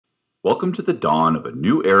Welcome to the dawn of a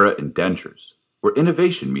new era in dentures, where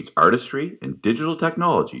innovation meets artistry and digital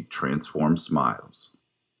technology transforms smiles.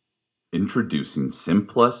 Introducing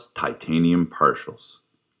Simplus Titanium Partials.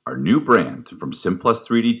 Our new brand from Simplus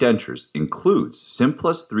 3D Dentures includes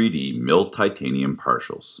Simplus 3D milled titanium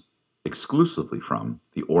partials, exclusively from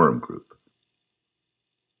the Aurum Group.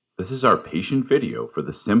 This is our patient video for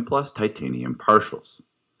the Simplus Titanium Partials.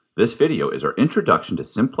 This video is our introduction to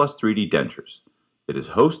Simplus 3D Dentures. It is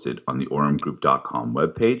hosted on the aurumgroup.com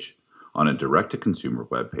webpage, on a direct-to-consumer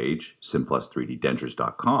webpage,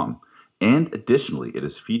 simplus3ddentures.com, and additionally, it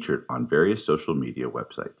is featured on various social media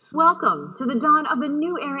websites. Welcome to the dawn of a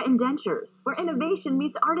new era in dentures, where innovation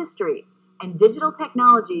meets artistry and digital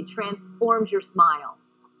technology transforms your smile.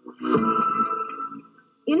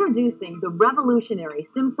 Introducing the revolutionary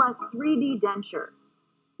Simplus 3D denture.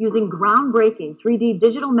 Using groundbreaking 3D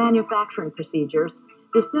digital manufacturing procedures,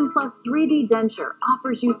 the Simplus 3D denture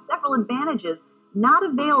offers you several advantages not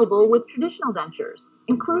available with traditional dentures,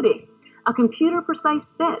 including a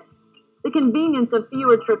computer-precise fit, the convenience of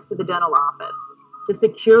fewer trips to the dental office, the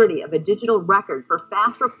security of a digital record for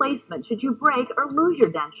fast replacement should you break or lose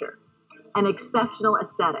your denture, and exceptional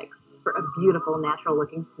aesthetics for a beautiful,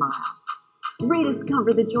 natural-looking smile.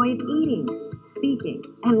 Rediscover the joy of eating, speaking,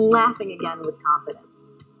 and laughing again with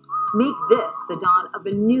confidence. Make this the dawn of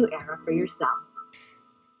a new era for yourself.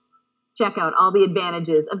 Check out all the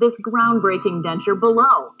advantages of this groundbreaking denture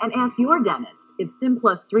below and ask your dentist if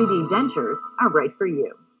Simplus 3D dentures are right for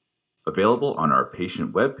you. Available on our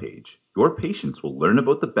patient webpage, your patients will learn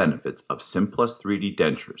about the benefits of Simplus 3D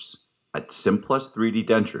Dentures at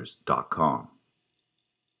simplus3ddentures.com.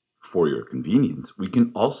 For your convenience, we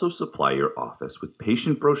can also supply your office with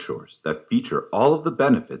patient brochures that feature all of the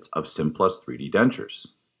benefits of Simplus 3D Dentures.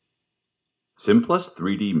 Simplus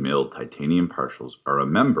 3D milled titanium partials are a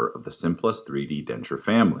member of the Simplus 3D denture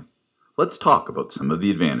family. Let's talk about some of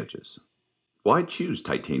the advantages. Why choose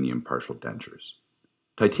titanium partial dentures?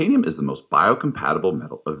 Titanium is the most biocompatible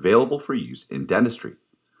metal available for use in dentistry.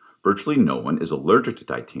 Virtually no one is allergic to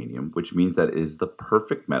titanium, which means that it is the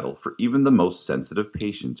perfect metal for even the most sensitive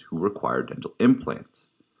patients who require dental implants.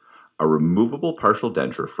 A removable partial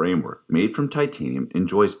denture framework made from titanium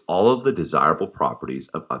enjoys all of the desirable properties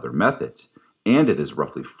of other methods, and it is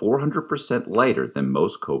roughly 400% lighter than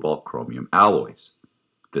most cobalt chromium alloys.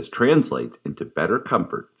 This translates into better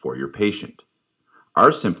comfort for your patient.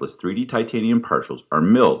 Our Simplus 3D titanium partials are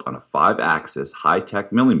milled on a 5-axis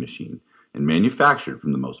high-tech milling machine and manufactured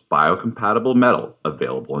from the most biocompatible metal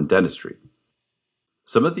available in dentistry.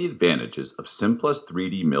 Some of the advantages of Simplus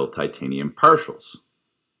 3D milled titanium partials: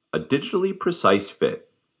 a digitally precise fit.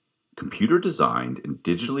 Computer designed and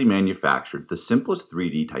digitally manufactured, the Simplus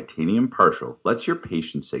 3D titanium partial lets your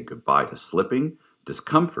patients say goodbye to slipping,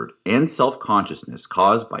 discomfort, and self-consciousness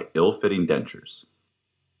caused by ill-fitting dentures.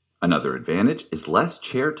 Another advantage is less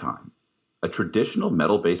chair time. A traditional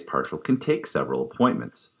metal-based partial can take several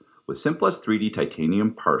appointments. With Simplus 3D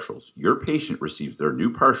titanium partials, your patient receives their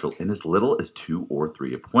new partial in as little as 2 or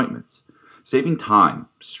 3 appointments, saving time,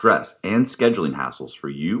 stress, and scheduling hassles for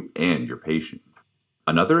you and your patient.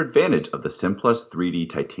 Another advantage of the Simplus 3D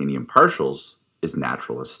titanium partials is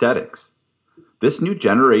natural aesthetics. This new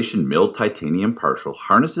generation milled titanium partial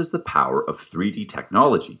harnesses the power of 3D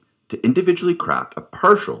technology to individually craft a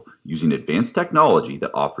partial using advanced technology that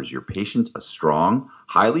offers your patients a strong,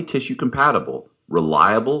 highly tissue compatible,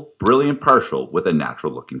 reliable, brilliant partial with a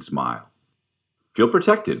natural looking smile. Feel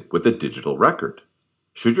protected with a digital record.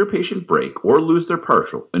 Should your patient break or lose their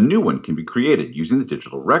partial, a new one can be created using the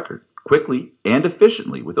digital record quickly and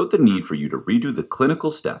efficiently without the need for you to redo the clinical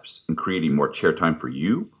steps and creating more chair time for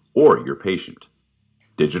you or your patient.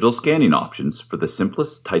 Digital scanning options for the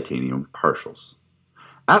Simplus titanium partials.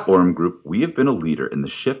 At Aurum Group, we have been a leader in the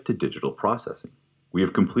shift to digital processing. We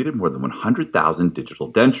have completed more than 100,000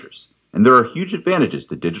 digital dentures, and there are huge advantages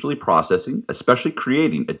to digitally processing, especially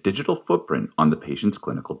creating a digital footprint on the patient's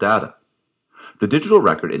clinical data. The digital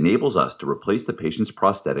record enables us to replace the patient's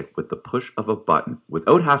prosthetic with the push of a button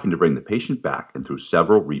without having to bring the patient back and through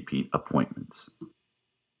several repeat appointments.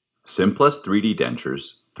 Simplus 3D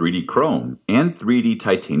dentures, 3D chrome, and 3D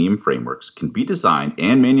titanium frameworks can be designed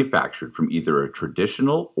and manufactured from either a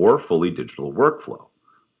traditional or fully digital workflow.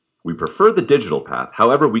 We prefer the digital path,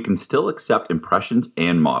 however, we can still accept impressions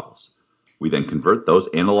and models. We then convert those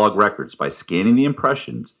analog records by scanning the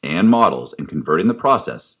impressions and models and converting the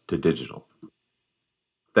process to digital.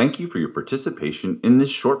 Thank you for your participation in this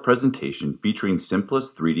short presentation featuring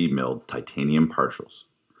Simplus 3D milled titanium partials.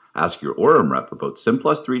 Ask your Aurum rep about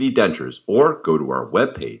Simplus 3D dentures or go to our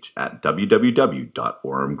webpage at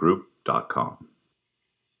www.aurumgroup.com.